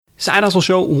Side Hustle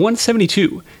Show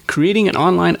 172, creating an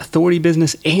online authority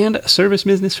business and service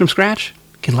business from scratch.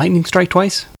 Can lightning strike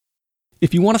twice?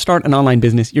 If you want to start an online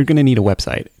business, you're going to need a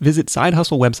website. Visit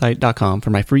sidehustlewebsite.com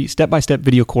for my free step-by-step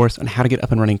video course on how to get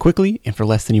up and running quickly and for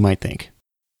less than you might think.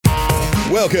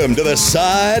 Welcome to the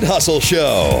Side Hustle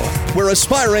Show, where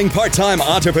aspiring part-time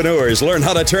entrepreneurs learn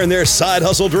how to turn their side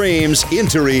hustle dreams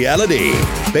into reality.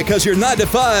 Because your 9 to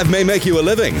 5 may make you a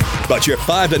living, but your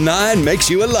 5 to 9 makes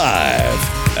you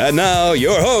alive. And now,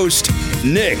 your host,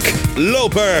 Nick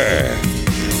Loper.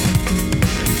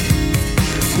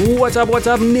 What's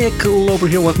up? Nick Loper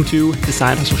here. Welcome to the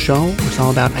Side Hustle Show, where it's all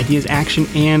about ideas, action,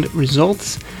 and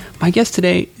results. My guest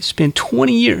today spent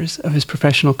 20 years of his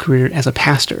professional career as a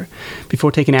pastor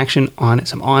before taking action on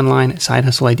some online side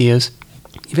hustle ideas.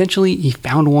 Eventually, he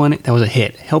found one that was a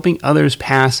hit, helping others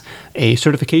pass a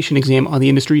certification exam on the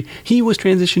industry he was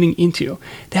transitioning into.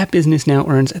 That business now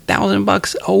earns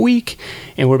 $1,000 a week,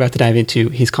 and we're about to dive into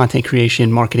his content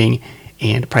creation, marketing,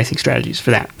 and pricing strategies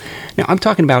for that. Now, I'm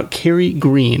talking about Carey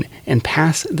Green and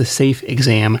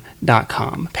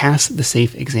PassTheSafeExam.com.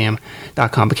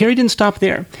 PassTheSafeExam.com. But Carey didn't stop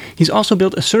there. He's also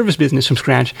built a service business from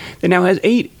scratch that now has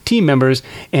 8 team members,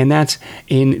 and that's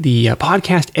in the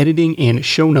podcast editing and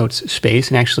show notes space.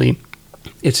 And actually,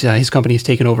 it's his company has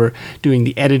taken over doing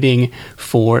the editing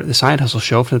for the Side Hustle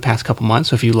Show for the past couple months.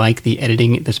 So if you like the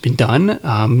editing that's been done,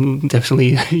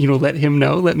 definitely let him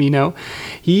know. Let me know.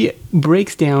 He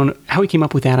breaks down how he came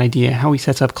up with that idea, how he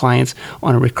sets up clients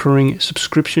on a recurring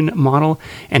subscription model,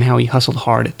 and how he hustled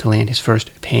hard to land his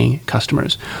first paying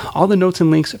customers. All the notes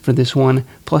and links for this one,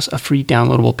 plus a free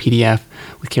downloadable PDF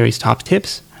with Carey's top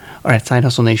tips, are at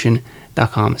sidehustlenation.com/Carey,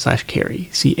 Carey.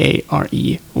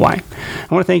 I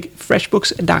want to thank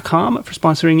FreshBooks.com for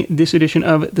sponsoring this edition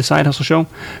of the Side Hustle Show.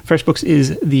 FreshBooks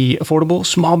is the affordable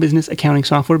small business accounting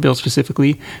software built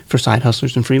specifically for side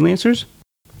hustlers and freelancers.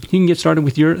 You can get started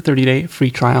with your 30-day free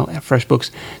trial at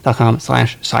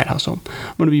freshbooks.com/sidehustle.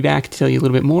 I'm going to be back to tell you a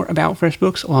little bit more about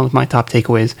FreshBooks, along with my top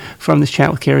takeaways from this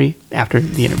chat with Carey after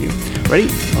the interview. Ready?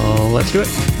 Let's do it.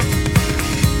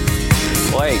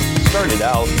 Well, I started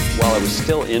out while I was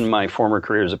still in my former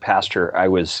career as a pastor. I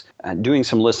was doing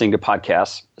some listening to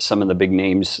podcasts. Some of the big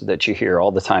names that you hear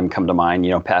all the time come to mind,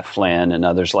 Pat Flynn and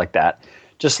others like that.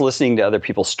 Just listening to other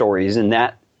people's stories, and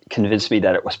that convinced me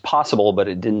that it was possible, but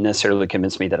it didn't necessarily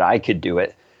convince me that I could do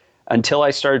it until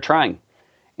I started trying.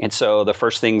 And so the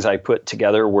first things I put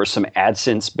together were some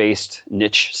AdSense-based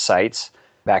niche sites.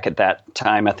 Back at that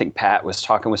time, I think Pat was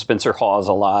talking with Spencer Hawes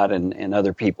a lot and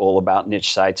other people about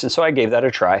niche sites. And so I gave that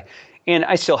a try. And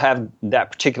I still have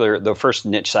the first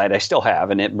niche site I still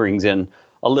have, and it brings in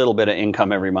a little bit of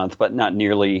income every month, but not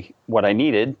nearly what I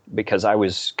needed because I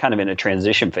was kind of in a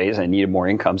transition phase. I needed more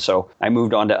income. So I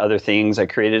moved on to other things. I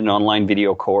created an online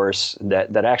video course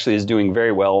that actually is doing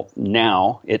very well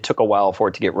now. It took a while for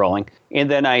it to get rolling.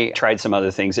 And then I tried some other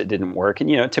things that didn't work.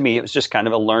 And, to me, it was just kind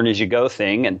of a learn as you go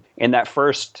thing. And that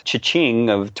first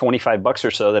cha-ching of $25 or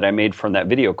so that I made from that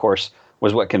video course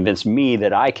was what convinced me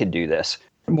that I could do this.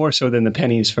 More so than the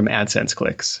pennies from AdSense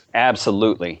clicks.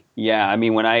 Absolutely. Yeah. I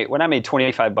mean, when I made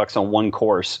 $25 on one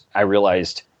course, I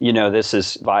realized, this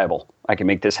is viable. I can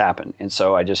make this happen. And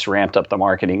so I just ramped up the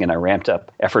marketing and I ramped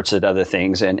up efforts at other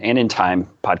things. And in time,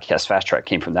 Podcast Fast Track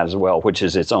came from that as well, which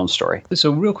is its own story.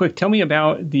 So real quick, tell me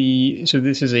about so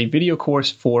this is a video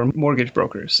course for mortgage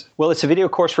brokers. Well, it's a video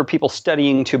course for people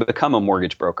studying to become a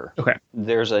mortgage broker. Okay.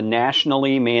 There's a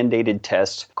nationally mandated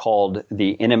test called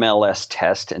the NMLS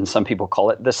test, and some people call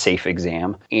it the SAFE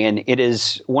exam. And it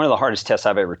is one of the hardest tests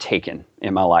I've ever taken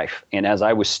in my life. And as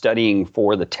I was studying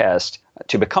for the test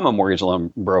to become a mortgage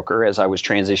loan broker, as I was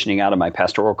transitioning out of my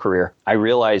pastoral career, I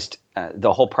realized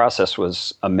the whole process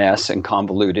was a mess and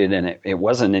convoluted, and it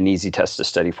wasn't an easy test to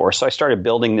study for. So I started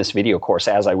building this video course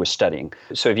as I was studying.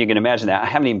 So if you can imagine that, I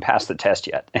haven't even passed the test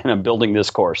yet, and I'm building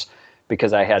this course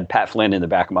because I had Pat Flynn in the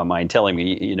back of my mind telling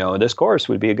me, this course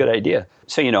would be a good idea.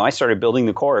 So, I started building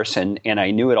the course, and I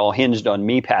knew it all hinged on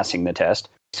me passing the test.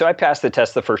 So I passed the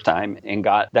test the first time and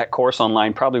got that course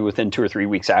online probably within 2 or 3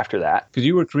 weeks after that. Because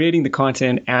you were creating the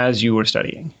content as you were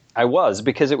studying. I was,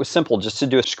 because it was simple just to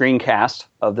do a screencast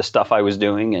of the stuff I was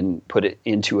doing and put it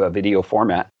into a video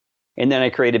format. And then I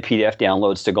created PDF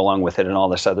downloads to go along with it and all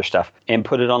this other stuff and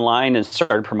put it online and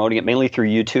started promoting it mainly through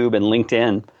YouTube and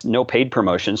LinkedIn. No paid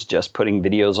promotions, just putting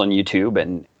videos on YouTube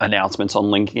and announcements on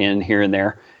LinkedIn here and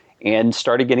there. And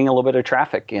started getting a little bit of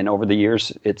traffic. And over the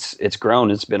years, it's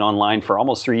grown. It's been online for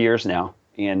almost 3 years now.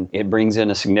 And it brings in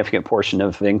a significant portion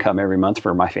of income every month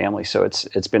for my family. So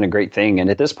it's been a great thing. And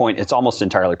at this point, it's almost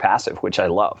entirely passive, which I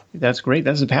love. That's great.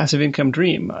 That's a passive income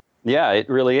dream. Yeah, it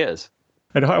really is.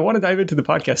 I want to dive into the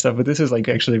podcast stuff, but this is like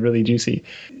actually really juicy.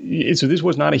 So this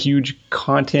was not a huge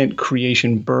content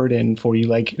creation burden for you,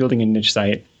 like building a niche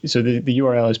site. So the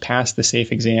URL is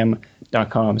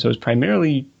passthesafeexam.com. So it's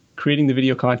primarily creating the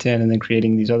video content and then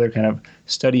creating these other kind of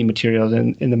study materials.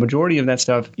 And the majority of that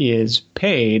stuff is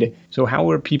paid. So how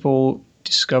are people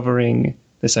discovering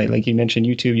the site? Like you mentioned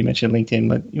YouTube, you mentioned LinkedIn,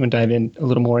 but you want to dive in a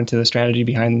little more into the strategy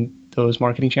behind those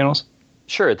marketing channels?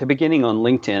 Sure. At the beginning on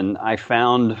LinkedIn, I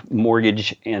found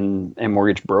mortgage and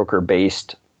mortgage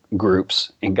broker-based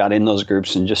groups and got in those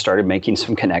groups and just started making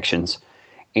some connections.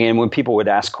 And when people would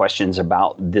ask questions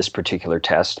about this particular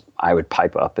test, I would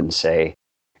pipe up and say,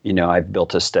 I've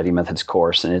built a study methods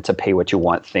course and it's a pay what you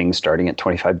want thing starting at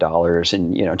 $25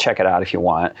 and, check it out if you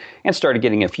want, and started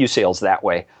getting a few sales that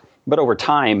way. But over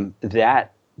time,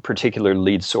 that particular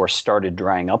lead source started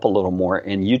drying up a little more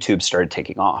and YouTube started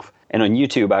taking off. And on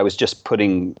YouTube, I was just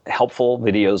putting helpful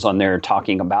videos on there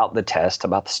talking about the test,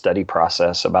 about the study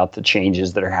process, about the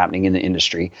changes that are happening in the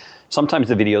industry. Sometimes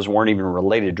the videos weren't even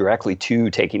related directly to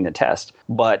taking the test.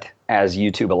 But as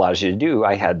YouTube allows you to do,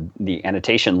 I had the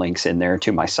annotation links in there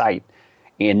to my site.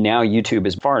 And now YouTube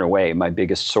is far and away my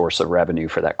biggest source of revenue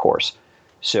for that course.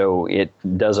 So it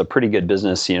does a pretty good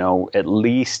business, at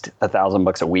least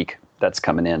 $1,000 a week that's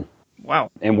coming in.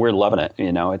 Wow. And we're loving it.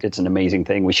 It's an amazing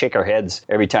thing. We shake our heads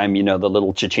every time, the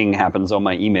little cha-ching happens on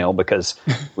my email because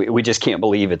we just can't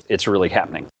believe it's really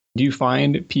happening. Do you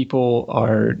find people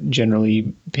are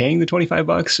generally paying the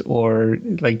 $25 or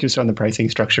like just on the pricing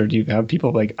structure? Do you have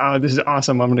people like, oh, this is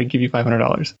awesome, I'm going to give you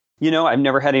 $500? I've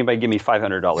never had anybody give me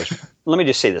 $500. Let me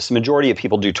just say this. The majority of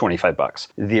people do $25.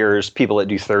 There's people that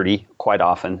do 30 quite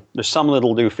often. There's some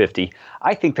that'll do 50.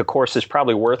 I think the course is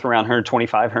probably worth around $125,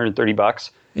 $130.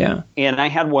 Yeah. And I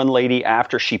had one lady,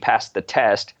 after she passed the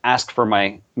test, ask for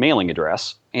my mailing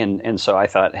address. And so I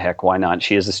thought, heck, why not?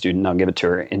 She is a student. I'll give it to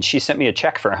her. And she sent me a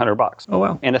check for $100. Oh,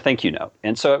 wow. And a thank you note.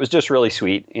 And so it was just really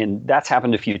sweet. And that's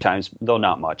happened a few times, though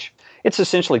not much. It's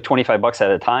essentially $25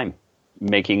 at a time,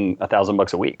 making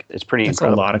 $1,000 a week. It's pretty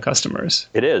incredible. That's a lot of customers.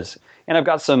 It is. And I've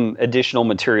got some additional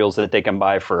materials that they can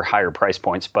buy for higher price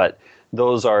points, but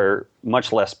those are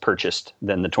much less purchased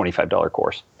than the $25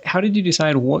 course. How did you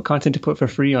decide what content to put for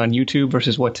free on YouTube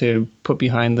versus what to put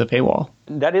behind the paywall?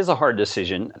 That is a hard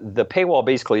decision. The paywall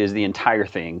basically is the entire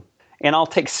thing. And I'll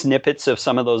take snippets of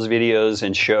some of those videos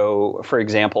and show, for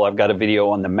example, I've got a video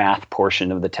on the math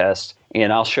portion of the test,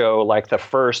 and I'll show like the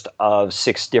first of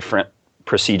 6 different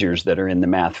procedures that are in the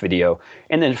math video,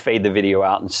 and then fade the video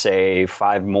out and say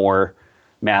 5 more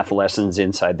math lessons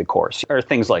inside the course or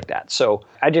things like that. So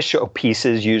I just show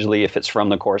pieces usually if it's from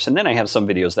the course. And then I have some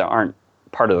videos that aren't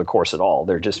part of the course at all.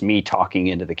 They're just me talking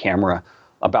into the camera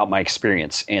about my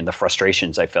experience and the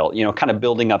frustrations I felt, kind of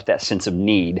building up that sense of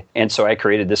need. And so I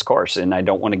created this course, and I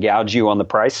don't want to gouge you on the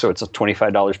price. So it's a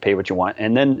 $25, pay what you want.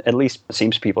 And then at least it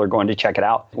seems people are going to check it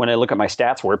out. When I look at my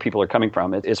stats, where people are coming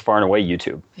from, it's far and away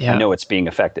YouTube. Yeah. I know it's being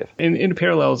effective. And it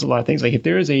parallels a lot of things. Like if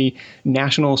there is a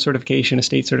national certification, a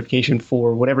state certification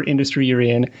for whatever industry you're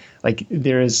in, like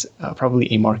there is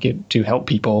probably a market to help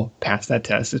people pass that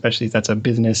test, especially if that's a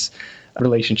business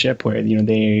relationship where,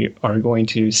 they are going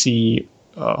to see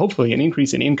hopefully an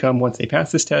increase in income once they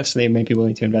pass this test. So they may be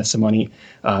willing to invest some money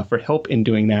for help in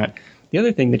doing that. The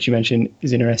other thing that you mentioned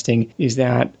is interesting is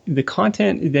that the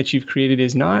content that you've created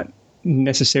is not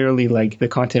necessarily like the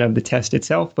content of the test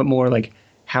itself, but more like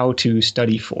how to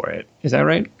study for it. Is that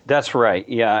right? That's right.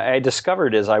 Yeah. I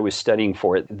discovered as I was studying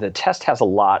for it, the test has a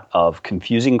lot of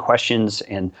confusing questions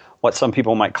and what some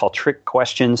people might call trick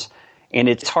questions. And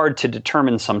it's hard to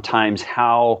determine sometimes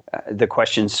how the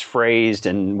question's phrased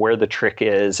and where the trick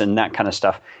is and that kind of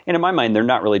stuff. And in my mind, they're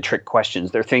not really trick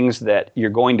questions. They're things that you're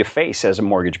going to face as a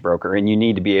mortgage broker, and you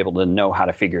need to be able to know how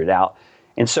to figure it out.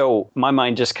 And so my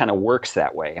mind just kind of works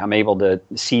that way. I'm able to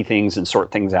see things and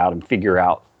sort things out and figure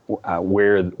out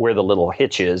where the little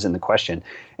hitch is in the question.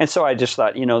 And so I just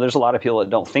thought, there's a lot of people that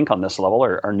don't think on this level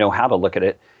or know how to look at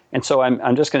it. And so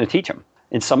I'm just going to teach them.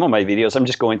 In some of my videos, I'm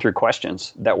just going through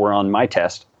questions that were on my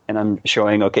test, and I'm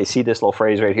showing, okay, see this little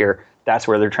phrase right here? That's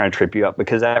where they're trying to trip you up,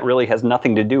 because that really has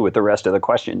nothing to do with the rest of the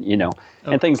question,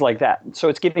 and things like that. So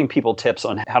it's giving people tips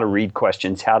on how to read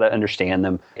questions, how to understand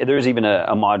them. There's even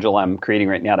a module I'm creating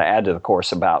right now to add to the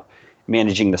course about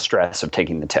managing the stress of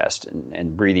taking the test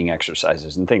and breathing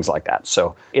exercises and things like that.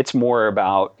 So it's more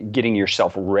about getting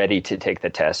yourself ready to take the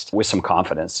test with some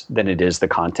confidence than it is the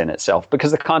content itself,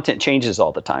 because the content changes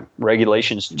all the time.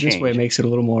 Regulations change. This way it makes it a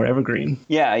little more evergreen.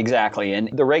 Yeah, exactly. And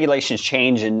the regulations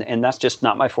change, and that's just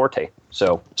not my forte.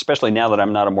 So especially now that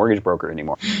I'm not a mortgage broker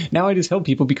anymore. Now I just help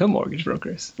people become mortgage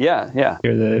brokers. Yeah.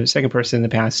 You're the second person in the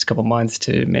past couple months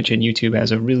to mention YouTube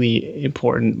as a really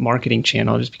important marketing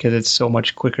channel, just because it's so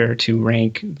much quicker to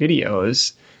rank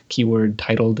videos, keyword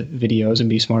titled videos, and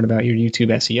be smart about your YouTube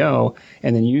SEO.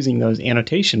 And then using those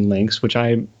annotation links, which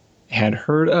I had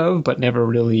heard of but never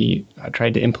really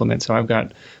tried to implement. So I've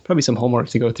got probably some homework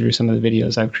to go through some of the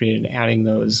videos I've created, adding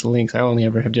those links. I only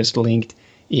ever have just linked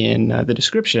in the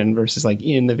description versus like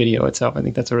in the video itself. I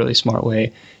think that's a really smart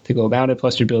way to go about it.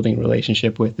 Plus, you're building a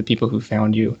relationship with the people who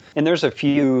found you. And there's a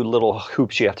few little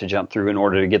hoops you have to jump through in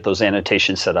order to get those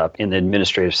annotations set up in the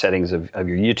administrative settings of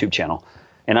your YouTube channel.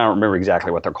 And I don't remember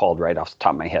exactly what they're called right off the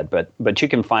top of my head, but you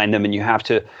can find them, and you have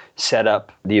to set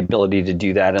up the ability to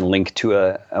do that and link to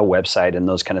a website and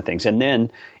those kind of things. And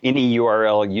then any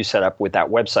URL you set up with that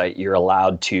website, you're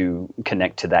allowed to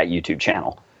connect to that YouTube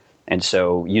channel. And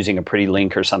so using a pretty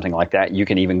link or something like that, you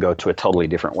can even go to a totally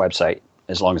different website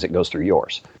as long as it goes through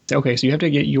yours. Okay, so you have to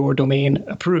get your domain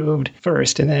approved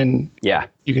first, and then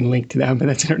you can link to them. But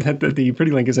the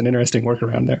pretty link is an interesting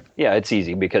workaround there. Yeah, it's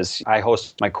easy because I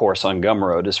host my course on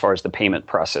Gumroad as far as the payment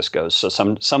process goes. So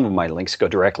some of my links go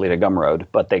directly to Gumroad,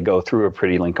 but they go through a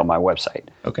pretty link on my website.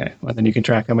 Okay, well then you can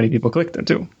track how many people click them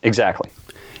too. Exactly.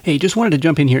 Hey, just wanted to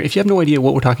jump in here. If you have no idea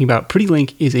what we're talking about, Pretty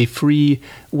Link is a free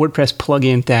WordPress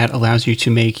plugin that allows you to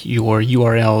make your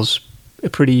URLs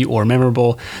pretty or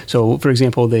memorable. So, for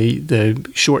example,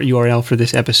 the short URL for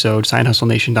this episode,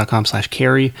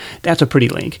 sidehustlenation.com/carry, that's a pretty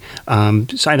link.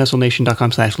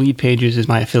 Sidehustlenation.com/lead pages is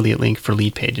my affiliate link for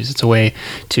lead pages. It's a way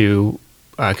to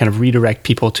kind of redirect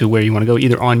people to where you want to go,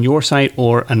 either on your site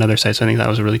or another site. So I think that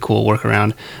was a really cool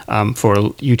workaround for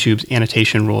YouTube's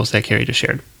annotation rules that Carrie just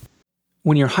shared.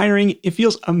 When you're hiring, it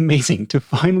feels amazing to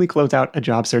finally close out a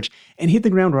job search and hit the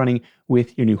ground running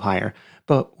with your new hire.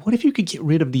 But what if you could get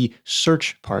rid of the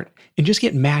search part and just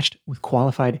get matched with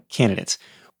qualified candidates?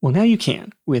 Well, now you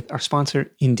can with our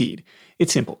sponsor, Indeed.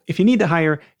 It's simple. If you need to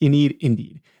hire, you need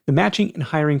Indeed. The matching and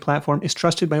hiring platform is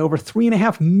trusted by over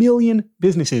 3.5 million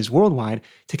businesses worldwide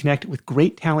to connect with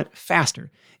great talent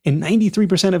faster. And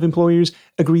 93% of employers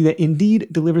agree that Indeed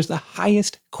delivers the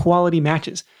highest quality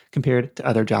matches compared to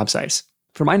other job sites.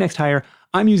 For my next hire,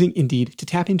 I'm using Indeed to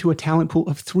tap into a talent pool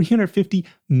of 350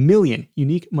 million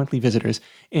unique monthly visitors.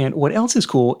 And what else is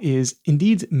cool is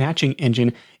Indeed's matching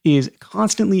engine is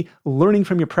constantly learning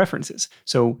from your preferences.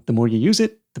 So the more you use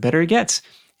it, the better it gets.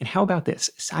 And how about this?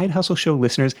 Side Hustle Show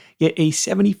listeners get a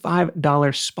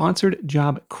 $75 sponsored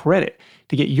job credit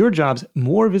to get your jobs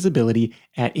more visibility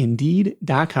at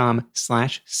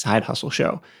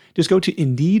Indeed.com/sidehustleshow. Just go to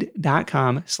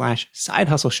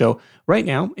Indeed.com/sidehustleshow right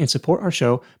now and support our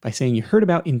show by saying you heard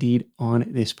about Indeed on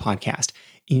this podcast.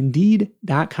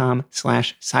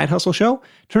 Indeed.com/sidehustleshow.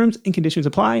 Terms and conditions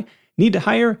apply. Need to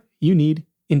hire? You need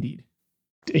Indeed.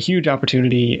 A huge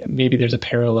opportunity. Maybe there's a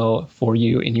parallel for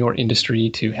you in your industry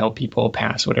to help people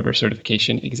pass whatever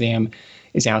certification exam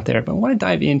is out there. But I want to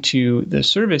dive into the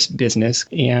service business.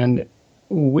 And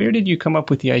where did you come up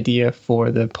with the idea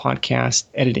for the podcast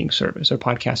editing service or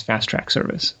podcast fast track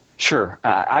service? Sure.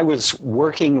 I was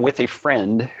working with a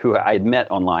friend who I had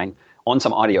met online on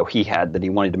some audio he had that he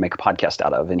wanted to make a podcast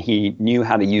out of. And he knew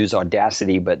how to use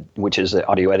Audacity, which is an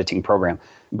audio editing program,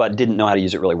 but didn't know how to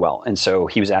use it really well. And so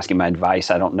he was asking my advice.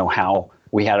 I don't know how.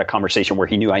 We had a conversation where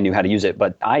he knew I knew how to use it,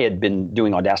 but I had been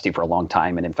doing Audacity for a long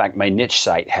time. And in fact, my niche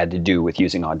site had to do with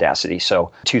using Audacity.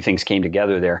 So two things came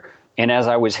together there. And as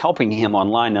I was helping him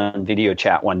online on video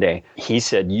chat one day, he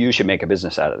said, you should make a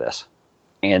business out of this.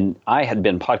 And I had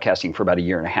been podcasting for about 1.5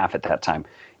 years at that time.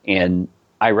 And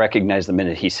I recognized the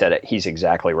minute he said it, he's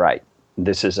exactly right.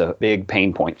 This is a big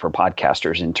pain point for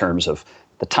podcasters in terms of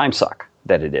the time suck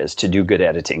that it is to do good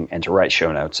editing and to write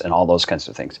show notes and all those kinds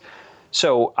of things.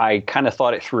 So I kind of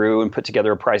thought it through and put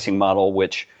together a pricing model,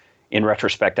 which in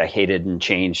retrospect I hated and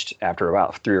changed after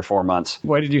about 3 or 4 months.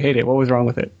 Why did you hate it? What was wrong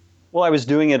with it? Well, I was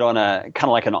doing it on a kind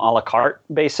of like an a la carte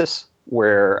basis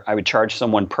where I would charge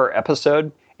someone per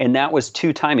episode, and that was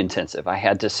too time intensive. I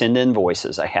had to send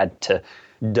invoices. I had to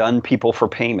dun people for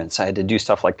payments. I had to do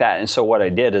stuff like that. And so what I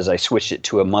did is I switched it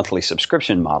to a monthly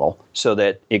subscription model so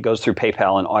that it goes through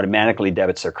PayPal and automatically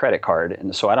debits their credit card.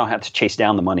 And so I don't have to chase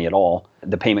down the money at all.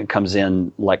 The payment comes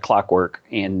in like clockwork,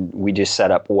 and we just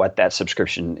set up what that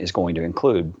subscription is going to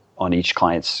include on each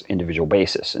client's individual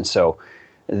basis. And so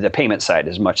the payment side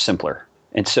is much simpler.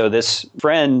 And so this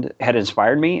friend had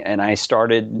inspired me, and I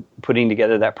started putting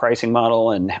together that pricing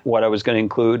model and what I was going to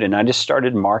include. And I just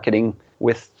started marketing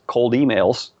with cold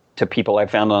emails to people I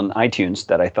found on iTunes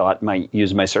that I thought might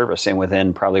use my service. And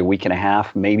within probably a week and a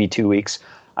half, maybe 2 weeks,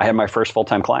 I had my first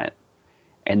full-time client.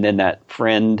 And then that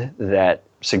friend that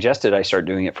suggested I start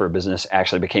doing it for a business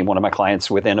actually became one of my clients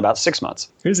within about 6 months.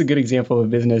 Here's a good example of a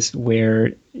business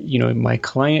where, my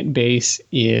client base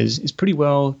is pretty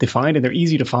well defined and they're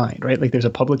easy to find, right? Like there's a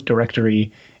public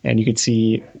directory and you could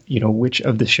see, which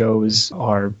of the shows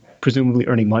are presumably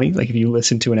earning money. Like if you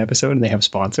listen to an episode and they have a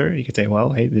sponsor, you could say,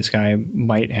 well, hey, this guy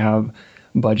might have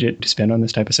budget to spend on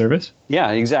this type of service.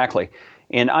 Yeah, exactly.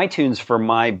 And iTunes for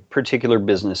my particular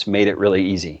business made it really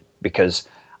easy because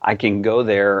I can go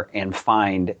there and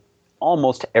find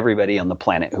almost everybody on the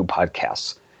planet who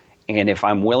podcasts. And if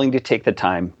I'm willing to take the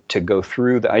time to go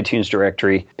through the iTunes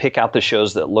directory, pick out the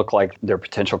shows that look like they're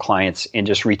potential clients and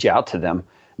just reach out to them,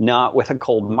 not with a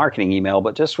cold marketing email,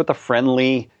 but just with a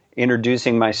friendly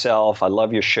introducing myself. I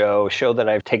love your show that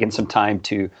I've taken some time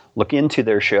to look into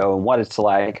their show and what it's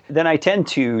like. Then I tend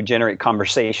to generate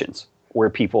conversations where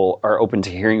people are open to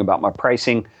hearing about my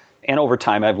pricing. And over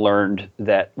time, I've learned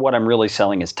that what I'm really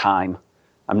selling is time.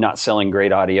 I'm not selling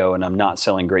great audio and I'm not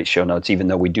selling great show notes, even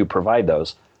though we do provide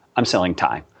those. I'm selling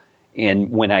time.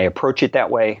 And when I approach it that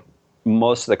way,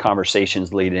 most of the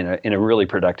conversations lead in a really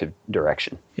productive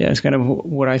direction. Yeah, it's kind of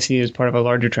what I see as part of a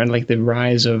larger trend, like the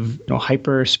rise of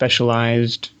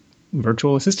hyper-specialized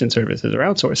virtual assistant services or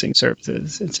outsourcing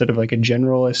services. Instead of like a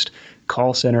generalist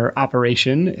call center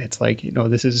operation, it's like,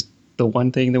 this is the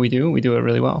one thing that we do it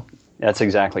really well. That's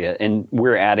exactly it. And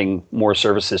we're adding more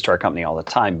services to our company all the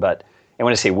time. But and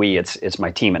when I say we, it's my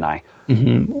team and I.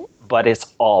 Mm-hmm. But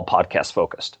it's all podcast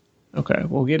focused. Okay.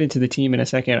 We'll get into the team in a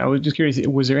second. I was just curious,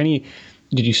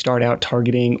 did you start out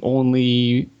targeting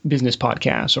only business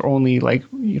podcasts or only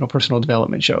personal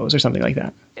development shows or something like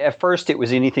that? At first, it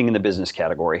was anything in the business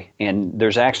category. And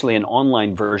there's actually an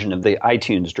online version of the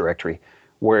iTunes directory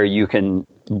where you can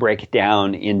break it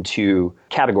down into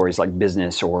categories like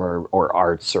business or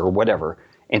arts or whatever.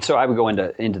 And so I would go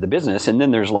into the business, and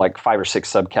then there's like 5 or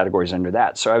 6 subcategories under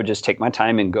that. So I would just take my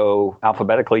time and go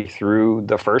alphabetically through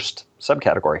the first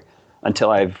subcategory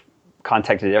until I've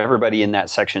contacted everybody in that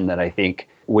section that I think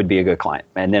would be a good client.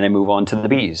 And then I move on to the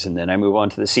B's, and then I move on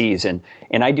to the C's. And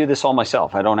I do this all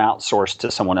myself. I don't outsource to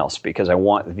someone else because I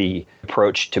want the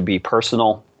approach to be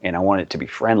personal, and I want it to be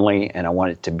friendly, and I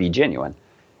want it to be genuine.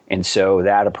 And so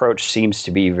that approach seems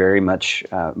to be very much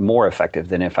more effective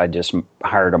than if I just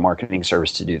hired a marketing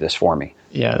service to do this for me.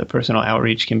 Yeah, the personal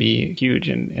outreach can be huge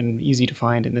and easy to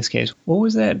find in this case. What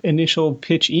was that initial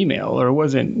pitch email, or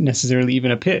wasn't necessarily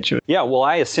even a pitch? Yeah, well,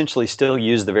 I essentially still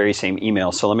use the very same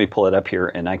email. So let me pull it up here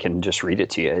and I can just read it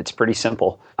to you. It's pretty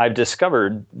simple. I've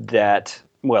discovered that,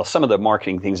 some of the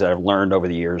marketing things that I've learned over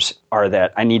the years are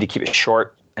that I need to keep it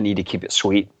short. I need to keep it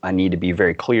sweet. I need to be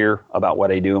very clear about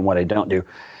what I do and what I don't do.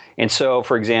 And so,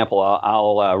 for example,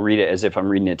 I'll read it as if I'm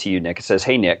reading it to you, Nick. It says,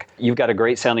 "Hey, Nick, you've got a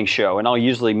great sounding show." And I'll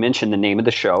usually mention the name of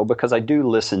the show because I do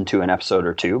listen to an episode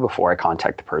or two before I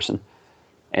contact the person.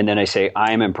 And then I say,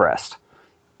 "I am impressed.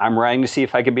 I'm writing to see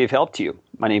if I can be of help to you.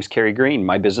 My name's Kerry Green.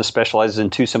 My business specializes in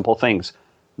 2 simple things.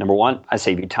 Number 1, I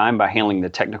save you time by handling the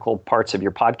technical parts of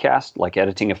your podcast, like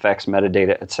editing, effects,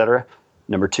 metadata, etc.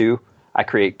 Number 2, I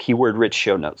create keyword-rich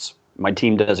show notes. My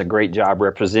team does a great job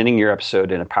representing your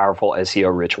episode in a powerful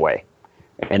SEO-rich way."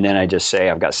 And then I just say,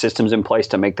 I've got systems in place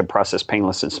to make the process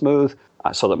painless and smooth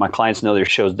so that my clients know their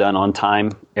show's done on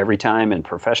time, every time, and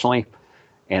professionally.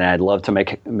 And I'd love to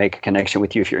make a connection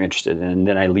with you if you're interested. And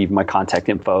then I leave my contact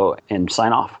info and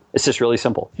sign off. It's just really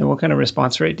simple. And what kind of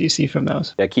response rate do you see from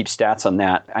those? I keep stats on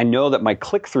that. I know that my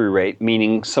click-through rate,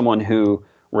 meaning someone who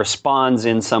responds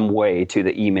in some way to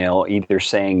the email, either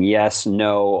saying yes,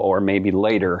 no, or maybe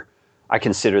later, I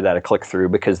consider that a click-through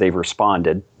because they've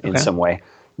responded in some way.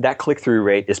 That click-through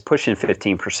rate is pushing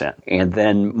 15%. And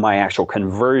then my actual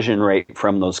conversion rate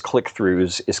from those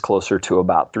click-throughs is closer to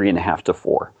about 3.5 to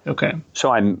 4. Okay.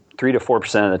 So I'm 3 to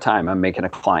 4% of the time I'm making a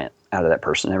client out of that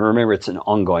person. And remember, it's an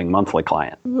ongoing monthly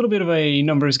client. A little bit of a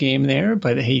numbers game there,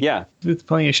 but hey, there's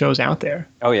plenty of shows out there.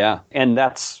 Oh, yeah. And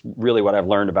that's really what I've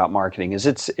learned about marketing is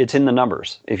it's in the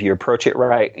numbers. If you approach it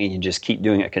right and you just keep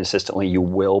doing it consistently, you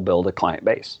will build a client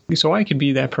base. So I could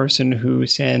be that person who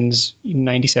sends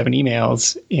 97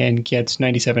 emails and gets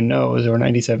 97 no's or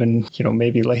 97,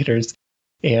 maybe laters.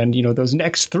 And, those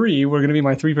next 3 were going to be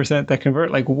my 3% that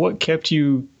convert. Like, what kept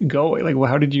you going? Like,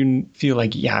 how did you feel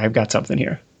like, I've got something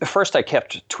here? First, I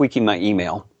kept tweaking my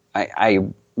email. I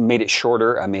made it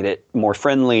shorter. I made it more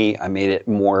friendly. I made it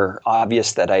more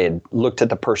obvious that I had looked at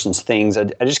the person's things. I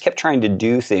just kept trying to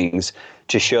do things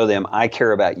to show them I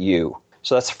care about you.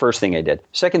 So that's the first thing I did.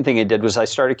 Second thing I did was I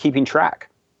started keeping track.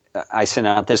 I sent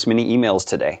out this many emails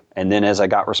today. And then as I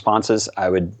got responses, I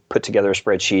would put together a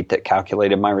spreadsheet that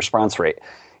calculated my response rate.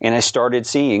 And I started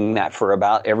seeing that for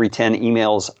about every 10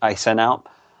 emails I sent out,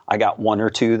 I got 1 or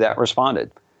 2 that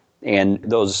responded. And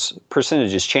those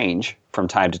percentages change from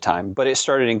time to time. But it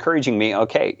started encouraging me,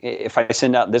 okay, if I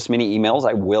send out this many emails,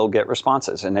 I will get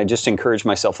responses. And I just encouraged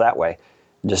myself that way.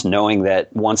 Just knowing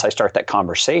that once I start that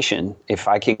conversation, if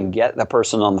I can get the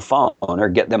person on the phone or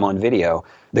get them on video,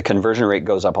 the conversion rate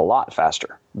goes up a lot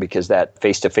faster because that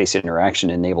face-to-face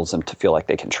interaction enables them to feel like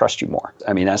they can trust you more.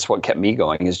 I mean, that's what kept me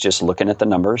going, is just looking at the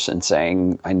numbers and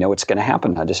saying, I know it's going to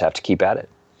happen. I just have to keep at it.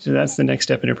 So that's the next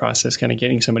step in your process, kind of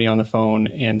getting somebody on the phone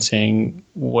and saying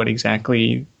what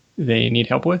exactly they need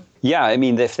help with? Yeah, I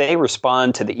mean, if they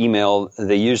respond to the email,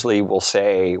 they usually will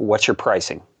say, what's your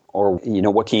pricing? Or,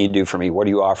 what can you do for me? What are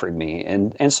you offering me?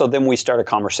 And so then we start a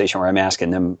conversation where I'm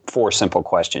asking them 4 simple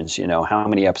questions. How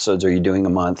many episodes are you doing a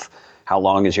month? How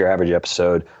long is your average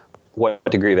episode? What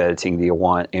degree of editing do you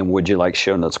want? And would you like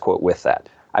show notes quote with that?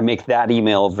 I make that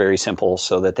email very simple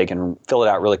so that they can fill it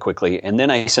out really quickly. And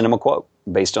then I send them a quote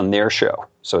based on their show.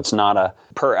 So it's not a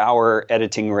per hour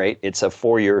editing rate. It's a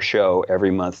 4-year show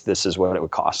every month. This is what it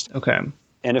would cost. Okay.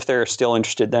 And if they're still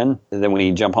interested, then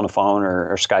we jump on a phone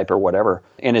or Skype or whatever.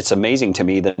 And it's amazing to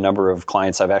me the number of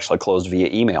clients I've actually closed via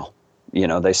email.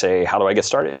 They say, how do I get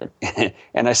started?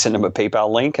 And I send them a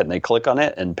PayPal link and they click on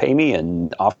it and pay me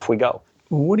and off we go.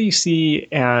 What do you see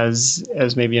as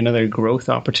maybe another growth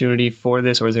opportunity for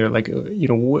this? Or is there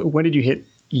when did you hit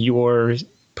your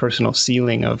personal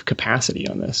ceiling of capacity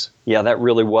on this? Yeah, that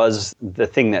really was the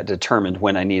thing that determined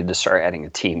when I needed to start adding a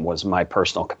team, was my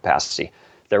personal capacity.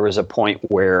 There was a point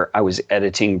where I was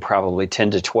editing probably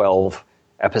 10 to 12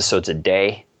 episodes a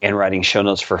day and writing show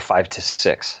notes for 5 to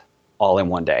 6 all in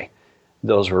one day.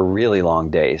 Those were really long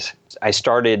days. I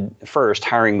started first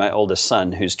hiring my oldest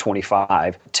son, who's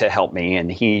 25, to help me.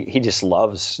 And he just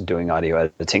loves doing audio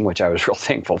editing, which I was real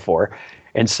thankful for.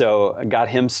 And so I got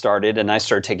him started and I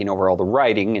started taking over all the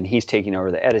writing and he's taking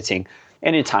over the editing.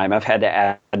 And in time, I've had to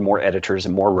add more editors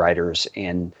and more writers.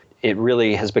 And it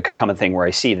really has become a thing where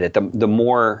I see that the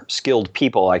more skilled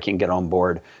people I can get on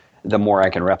board, the more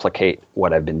I can replicate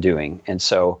what I've been doing. And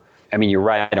so, I mean, you're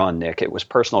right on, Nick. It was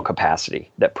personal capacity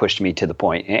that pushed me to the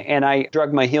point. And I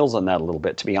drug my heels on that a little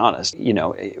bit, to be honest.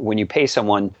 When you pay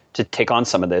someone to take on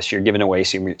some of this, you're giving away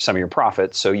some of your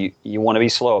profits. So you want to be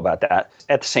slow about that.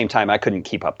 At the same time, I couldn't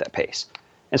keep up that pace.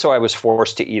 And so I was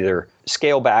forced to either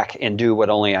scale back and do what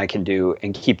only I can do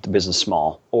and keep the business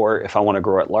small, or if I want to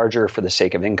grow it larger for the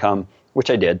sake of income, which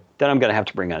I did, then I'm going to have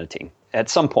to bring on a team. At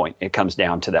some point, it comes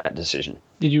down to that decision.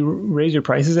 Did you raise your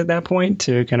prices at that point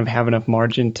to kind of have enough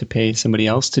margin to pay somebody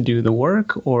else to do the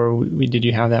work, or did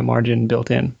you have that margin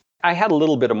built in? I had a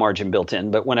little bit of margin built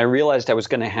in, but when I realized I was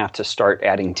going to have to start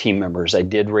adding team members, I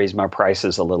did raise my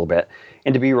prices a little bit.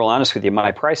 And to be real honest with you,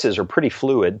 my prices are pretty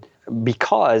fluid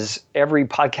because every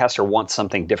podcaster wants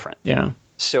something different. Yeah.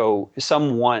 So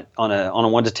some want on a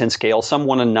 1 to 10 scale, some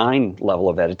want a 9 level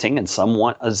of editing, and some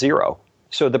want a 0.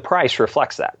 So the price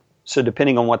reflects that. So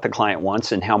depending on what the client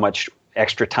wants and how much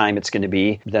extra time it's going to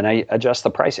be, then I adjust the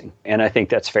pricing. And I think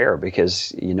that's fair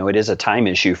because, it is a time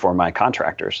issue for my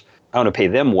contractors. I want to pay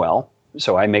them well,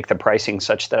 so I make the pricing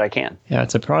such that I can. Yeah,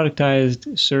 it's a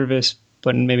productized service,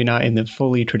 but maybe not in the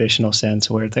fully traditional sense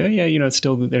where it's like, it's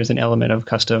still, there's an element of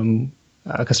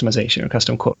customization or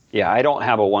custom quote. Yeah, I don't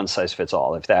have a one size fits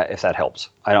all, if that helps.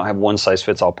 I don't have one size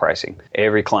fits all pricing.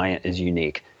 Every client is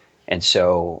unique. And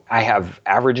so I have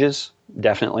averages,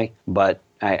 definitely, but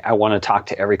I want to talk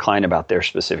to every client about their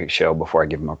specific show before I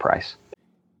give them a price.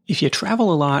 If you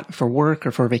travel a lot for work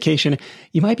or for vacation,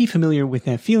 you might be familiar with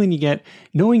that feeling you get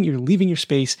knowing you're leaving your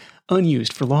space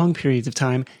unused for long periods of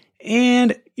time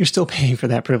and you're still paying for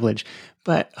that privilege.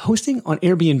 But hosting on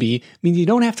Airbnb means you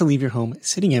don't have to leave your home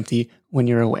sitting empty when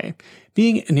you're away.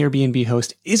 Being an Airbnb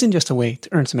host isn't just a way to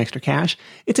earn some extra cash.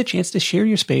 It's a chance to share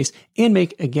your space and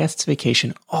make a guest's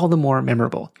vacation all the more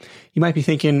memorable. You might be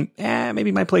thinking,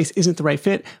 maybe my place isn't the right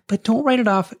fit, but don't write it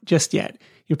off just yet.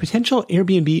 Your potential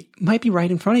Airbnb might be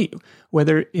right in front of you.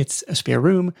 Whether it's a spare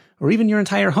room or even your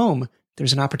entire home,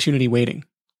 there's an opportunity waiting.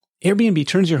 Airbnb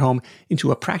turns your home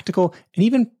into a practical and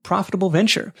even profitable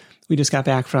venture. We just got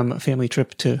back from a family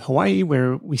trip to Hawaii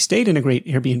where we stayed in a great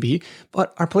Airbnb,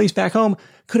 but our place back home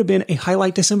could have been a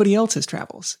highlight to somebody else's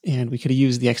travels, and we could have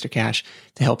used the extra cash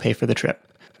to help pay for the trip.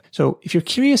 So if you're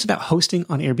curious about hosting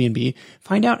on Airbnb,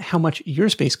 find out how much your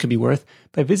space could be worth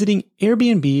by visiting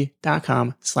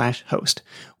airbnb.com/host.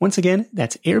 Once again,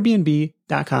 that's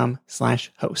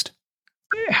airbnb.com/host.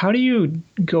 How do you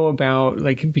go about,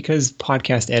 because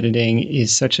podcast editing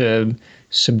is such a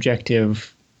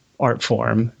subjective art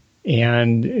form,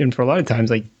 and for a lot of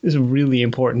times, it's really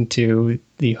important to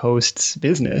the host's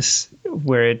business,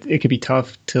 where it could be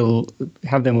tough to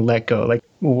have them let go,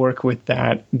 work with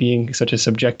that being such a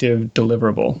subjective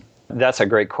deliverable? That's a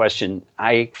great question.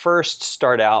 I first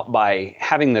start out by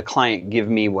having the client give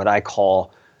me what I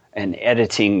call an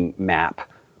editing map,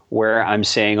 where I'm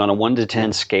saying on a 1 to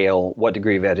 10 scale, what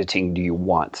degree of editing do you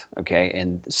want? Okay,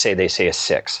 and they say a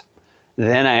 6.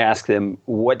 Then I ask them,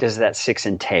 what does that 6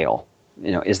 entail?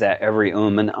 Is that every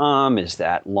and Is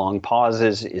that long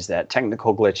pauses? Is that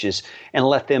technical glitches? And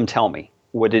let them tell me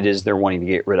what it is they're wanting to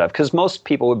get rid of. Because most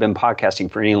people who have been podcasting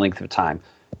for any length of time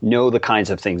know the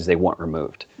kinds of things they want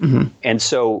removed. Mm-hmm. And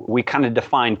so we kind of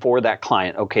define for that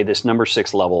client, okay, this number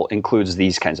 6 level includes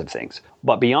these kinds of things.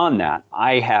 But beyond that,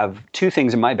 I have 2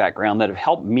 things in my background that have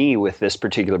helped me with this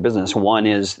particular business. One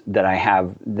is that I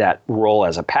have that role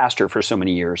as a pastor for so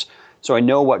many years. So I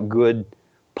know what good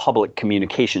public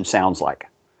communication sounds like.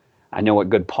 I know what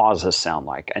good pauses sound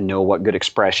like. I know what good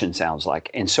expression sounds like.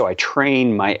 And so I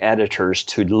train my editors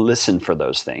to listen for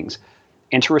those things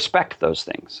and to respect those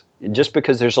things. And just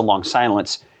because there's a long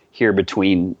silence here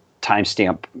between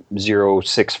timestamp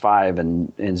 065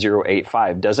 and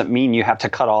 085 doesn't mean you have to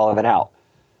cut all of it out.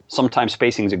 Sometimes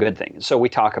spacing is a good thing. So we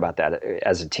talk about that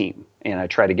as a team. And I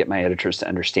try to get my editors to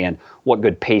understand what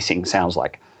good pacing sounds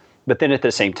like. But then at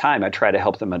the same time, I try to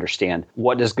help them understand,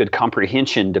 what does good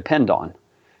comprehension depend on?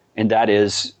 And that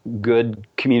is good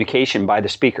communication by the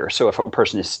speaker. So if a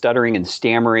person is stuttering and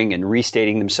stammering and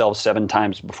restating themselves 7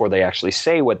 times before they actually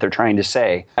say what they're trying to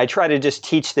say, I try to just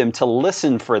teach them to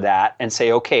listen for that and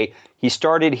say, okay, he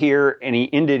started here and he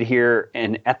ended here,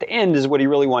 and at the end is what he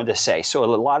really wanted to say. So a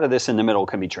lot of this in the middle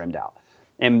can be trimmed out.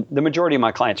 And the majority of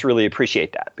my clients really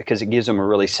appreciate that, because it gives them a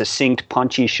really succinct,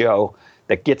 punchy show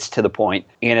that gets to the point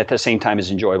and at the same time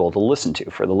is enjoyable to listen to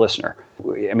for the listener.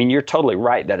 I mean, you're totally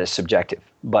right that it's subjective,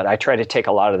 but I try to take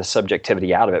a lot of the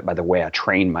subjectivity out of it by the way I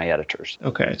train my editors.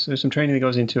 Okay, so there's some training that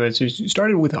goes into it. So you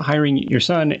started with hiring your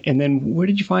son, and then where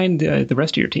did you find the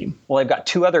rest of your team? Well, I've got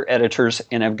 2 other editors,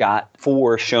 and I've got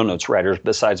 4 show notes writers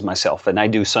besides myself, and I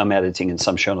do some editing and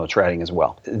some show notes writing as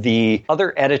well. The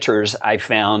other editors I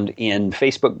found in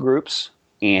Facebook groups,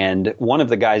 and one of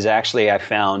the guys actually I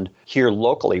found here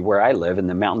locally where I live in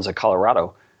the mountains of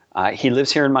Colorado. He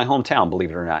lives here in my hometown, believe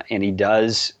it or not, and he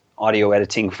does audio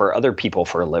editing for other people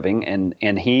for a living.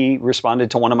 And he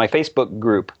responded to one of my Facebook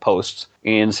group posts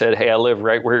and said, hey, I live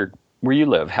right where you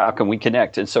live. How can we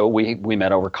connect? And so we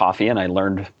met over coffee, and I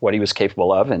learned what he was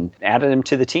capable of and added him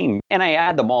to the team. And I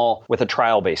add them all with a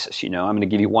trial basis. I'm going to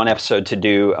give you 1 episode to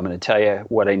do. I'm going to tell you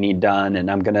what I need done, and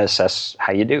I'm going to assess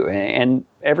how you do. And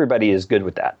everybody is good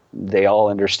with that. They all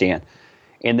understand.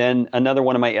 And then another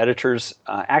one of my editors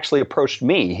actually approached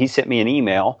me. He sent me an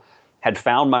email, had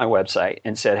found my website,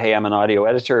 and said, hey, I'm an audio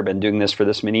editor. I've been doing this for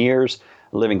this many years.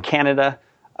 I live in Canada.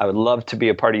 I would love to be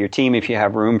a part of your team if you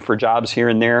have room for jobs here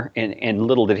and there. And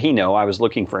little did he know, I was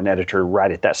looking for an editor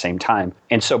right at that same time.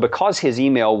 And so because his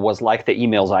email was like the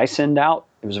emails I send out,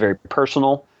 it was very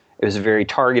personal, it was very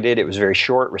targeted, it was very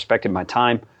short, respected my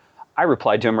time, I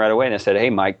replied to him right away and I said, hey,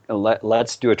 Mike,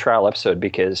 let's do a trial episode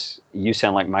because you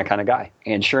sound like my kind of guy.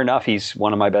 And sure enough, he's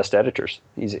one of my best editors.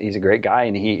 He's a great guy,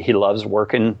 and he loves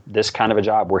working this kind of a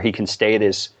job where he can stay at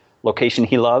his location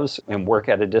he loves and work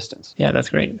at a distance. Yeah, that's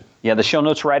great. Yeah, the show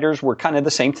notes writers were kind of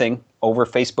the same thing over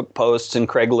Facebook posts and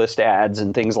Craigslist ads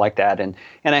and things like that. And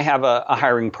I have a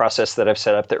hiring process that I've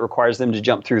set up that requires them to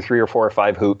jump through 3 or 4 or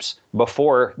 5 hoops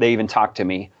before they even talk to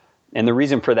me. And the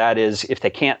reason for that is if they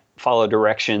can't follow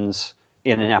directions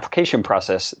in an application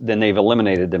process, then they've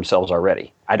eliminated themselves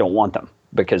already. I don't want them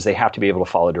because they have to be able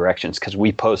to follow directions, because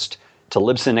we post to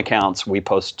Libsyn accounts, we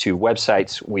post to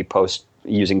websites, we post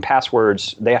using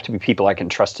passwords. They have to be people I can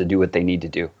trust to do what they need to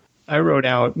do. I wrote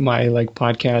out my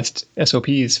podcast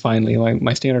SOPs finally,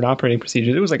 my standard operating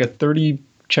procedures. It was like a 30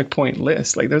 checkpoint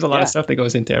list. There's a lot of stuff that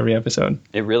goes into every episode.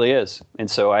 It really is. And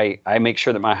so I make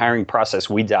sure that my hiring process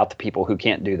weeds out the people who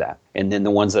can't do that. And then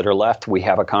the ones that are left, we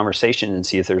have a conversation and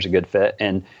see if there's a good fit.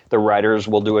 And the writers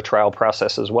will do a trial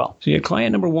process as well. So you had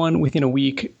client number 1 within a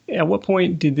week. At what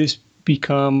point did this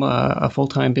become a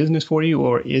full-time business for you,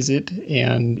 or is it?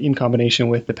 And in combination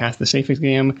with the Pass the Safe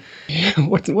exam,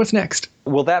 what's next?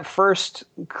 Well, that first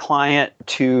client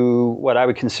to what I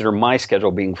would consider my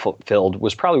schedule being fulfilled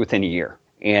was probably within a year.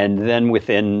 And then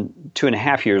within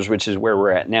 2.5 years, which is where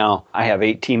we're at now, I have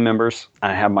 8 team members.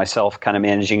 I have myself kind of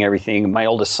managing everything. My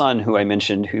oldest son, who I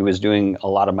mentioned, who was doing a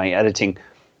lot of my editing,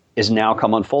 is now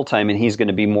come on full-time, and he's going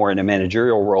to be more in a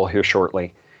managerial role here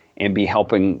shortly and be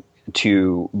helping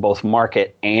to both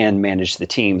market and manage the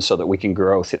team so that we can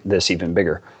grow this even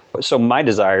bigger. So my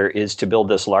desire is to build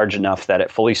this large enough that it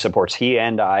fully supports he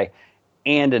and I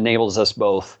and enables us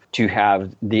both to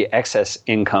have the excess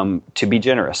income to be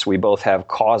generous. We both have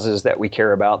causes that we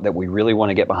care about that we really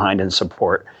want to get behind and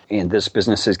support, and this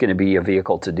business is going to be a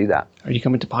vehicle to do that. Are you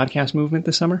coming to Podcast Movement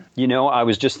this summer? I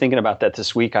was just thinking about that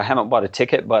this week. I haven't bought a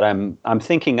ticket, but I'm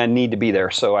thinking I need to be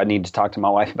there, so I need to talk to my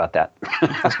wife about that.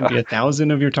 That's going to be 1,000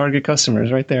 of your target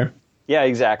customers right there. Yeah,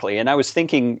 exactly. And I was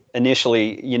thinking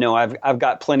initially, I've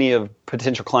got plenty of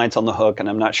potential clients on the hook, and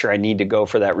I'm not sure I need to go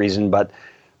for that reason, but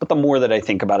the more that I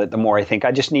think about it, the more I think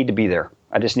I just need to be there.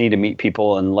 I just need to meet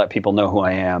people and let people know who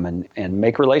I am and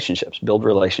make relationships, build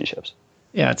relationships.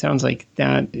 Yeah, it sounds like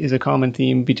that is a common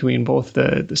theme between both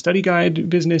the study guide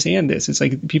business and this. It's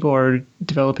like people are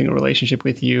developing a relationship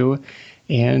with you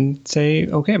and say,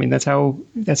 okay, that's how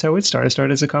it started. It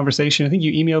started as a conversation. I think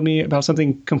you emailed me about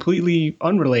something completely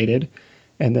unrelated.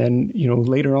 And then,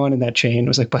 later on in that chain, it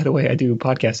was like, by the way, I do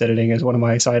podcast editing as one of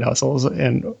my side hustles.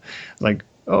 And like,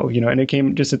 and it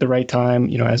came just at the right time,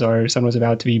 as our son was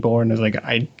about to be born. I was like,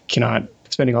 I cannot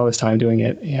spending all this time doing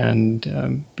it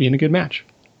and being a good match.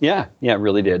 Yeah, it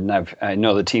really did. And I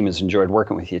know the team has enjoyed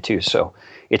working with you too. So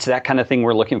it's that kind of thing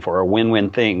we're looking for, a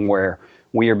win-win thing where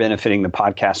we are benefiting the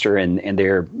podcaster and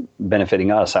they're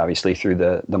benefiting us, obviously, through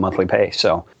the monthly pay.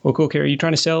 So, well, cool, Carey. Are you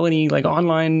trying to sell any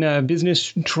online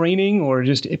business training or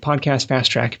just a podcast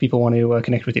fast track if people want to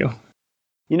connect with you?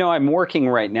 I'm working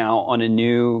right now on a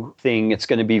new thing. It's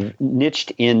going to be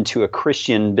niched into a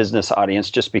Christian business audience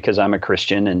just because I'm a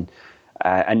Christian. And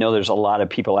I know there's a lot of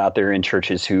people out there in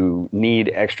churches who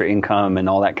need extra income and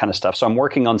all that kind of stuff. So I'm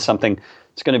working on something.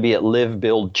 It's going to be at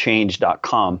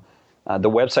livebuildchange.com. The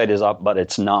website is up, but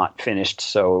it's not finished.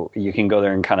 So you can go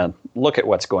there and kind of look at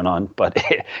what's going on, but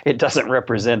it doesn't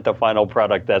represent the final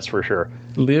product, that's for sure.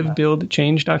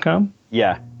 Livebuildchange.com?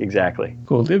 Yeah, exactly.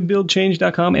 Cool.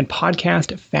 Livebuildchange.com and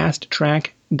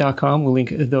podcastfasttrack.com. We'll link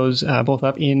those both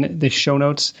up in the show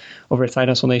notes over at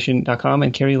sidehustlenation.com.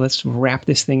 And Carey, let's wrap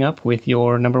this thing up with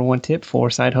your number one tip for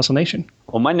Side Hustle Nation.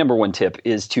 Well, my number one tip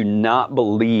is to not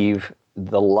believe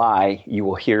the lie you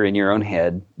will hear in your own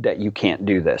head that you can't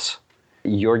do this.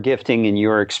 Your gifting and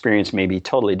your experience may be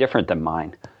totally different than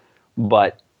mine,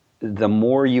 but the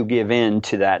more you give in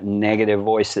to that negative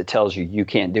voice that tells you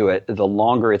can't do it, the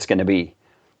longer it's going to be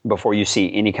before you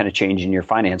see any kind of change in your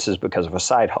finances because of a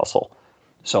side hustle.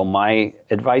 So my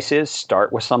advice is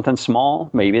start with something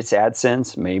small. Maybe it's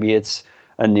AdSense, maybe it's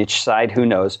a niche side, who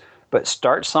knows, but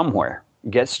start somewhere.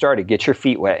 Get started, get your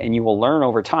feet wet, and you will learn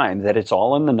over time that it's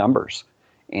all in the numbers.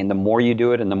 And the more you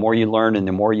do it and the more you learn and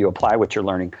the more you apply what you're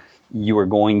learning, you are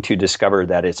going to discover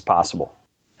that it's possible.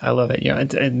 I love it. Yeah,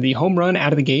 and the home run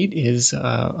out of the gate is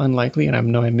unlikely, and I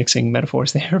know I'm mixing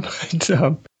metaphors there, but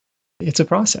it's a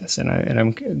process, and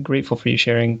I'm grateful for you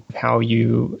sharing how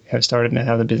you have started and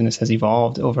how the business has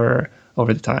evolved over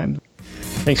the time.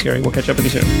 Thanks, Carey. We'll catch up with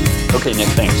you soon. Okay, Nick.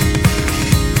 Thanks.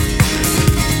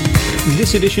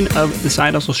 This edition of The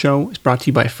Side Hustle Show is brought to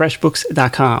you by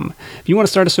FreshBooks.com. If you want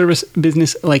to start a service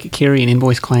business like Carey and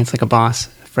invoice clients like a boss,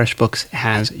 FreshBooks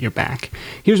has your back.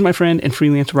 Here's my friend and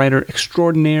freelance writer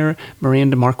extraordinaire,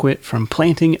 Miranda Marquit from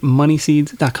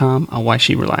PlantingMoneySeeds.com on why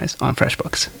she relies on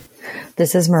FreshBooks.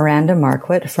 This is Miranda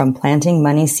Marquit from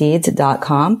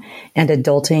PlantingMoneySeeds.com and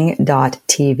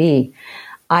Adulting.tv.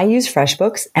 I use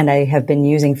FreshBooks, and I have been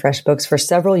using FreshBooks for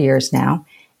several years now.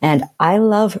 And I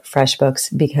love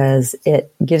FreshBooks because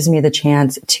it gives me the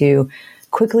chance to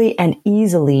quickly and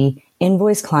easily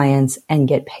invoice clients and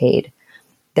get paid.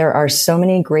 There are so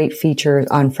many great features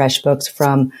on FreshBooks,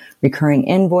 from recurring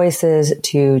invoices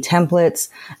to templates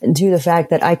to the fact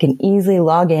that I can easily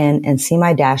log in and see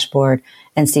my dashboard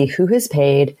and see who has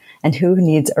paid and who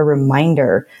needs a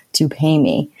reminder to pay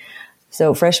me.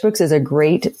 So FreshBooks is a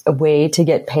great way to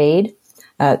get paid.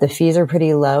 The fees are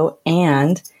pretty low,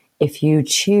 and if you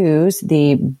choose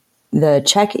the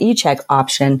e-check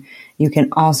option, you can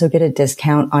also get a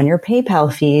discount on your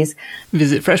PayPal fees.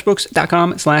 Visit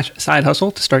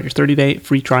freshbooks.com/sidehustle to start your 30-day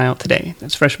free trial today.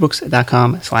 That's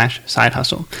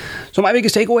freshbooks.com/sidehustle. So my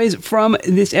biggest takeaways from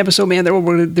this episode, man, there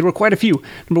were quite a few.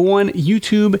 Number one,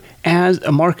 YouTube as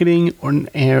a marketing or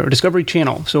discovery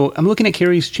channel. So I'm looking at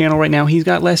Carey's channel right now. He's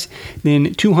got less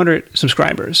than 200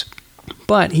 subscribers,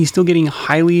 but he's still getting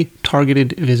highly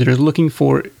targeted visitors looking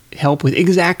for help with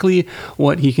exactly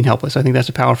what he can help with. So I think that's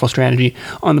a powerful strategy.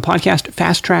 On the podcast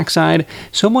Fast Track side,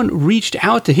 someone reached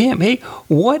out to him. Hey,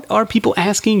 what are people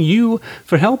asking you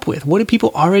for help with? What do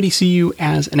people already see you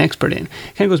as an expert in?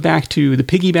 It kind of goes back to the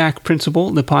piggyback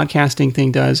principle the podcasting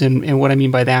thing does. And what I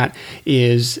mean by that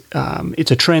is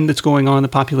it's a trend that's going on, the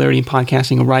popularity in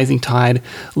podcasting. A rising tide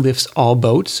lifts all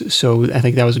boats. So I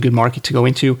think that was a good market to go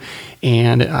into.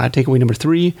 And takeaway number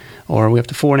 3, or we have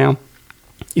to 4 now.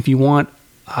 If you want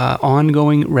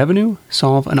ongoing revenue,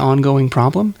 solve an ongoing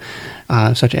problem,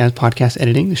 such as podcast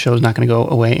editing. The show is not going to go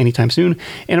away anytime soon.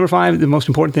 And number 5, the most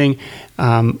important thing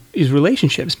is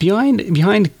relationships.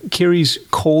 Behind Carey's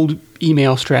cold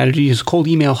email strategy, his cold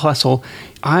email hustle,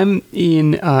 I'm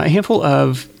in a handful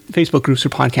of Facebook groups for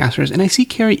podcasters, and I see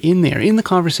Carey in there, in the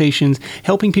conversations,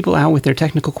 helping people out with their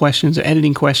technical questions or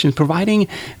editing questions, providing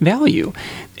value.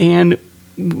 And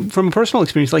from a personal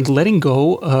experience, like letting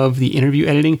go of the interview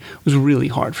editing was really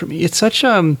hard for me. It's such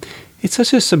a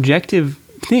subjective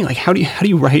thing. Like how do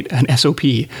you write an SOP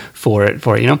for it,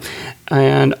 you know?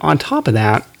 And on top of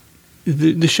that,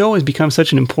 the show has become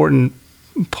such an important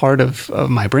part of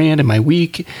my brand and my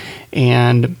week,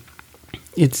 and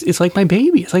it's like my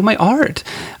baby. It's like my art.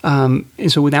 And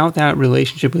so without that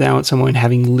relationship, without someone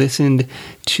having listened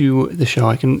to the show,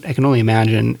 I can only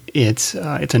imagine it's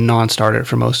a non-starter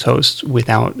for most hosts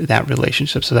without that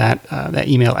relationship. So that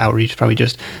email outreach is probably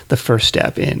just the first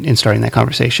step in starting that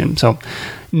conversation. So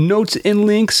notes and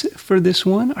links for this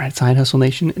one are at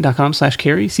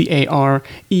sidehustlenation.com/Carey,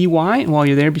 Carey. And while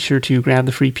you're there, be sure to grab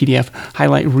the free PDF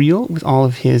highlight reel with all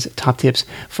of his top tips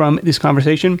from this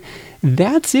conversation.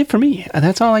 That's it for me.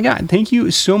 That's all I got. Thank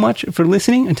you so much for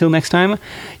listening. Until next time,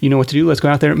 you know what to do. Let's go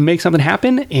out there, make something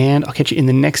happen, and I'll catch you in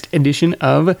the next edition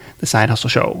of The Side Hustle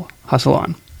Show. Hustle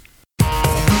on.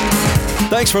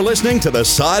 Thanks for listening to The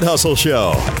Side Hustle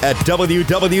Show at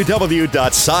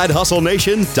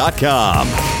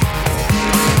www.sidehustlenation.com.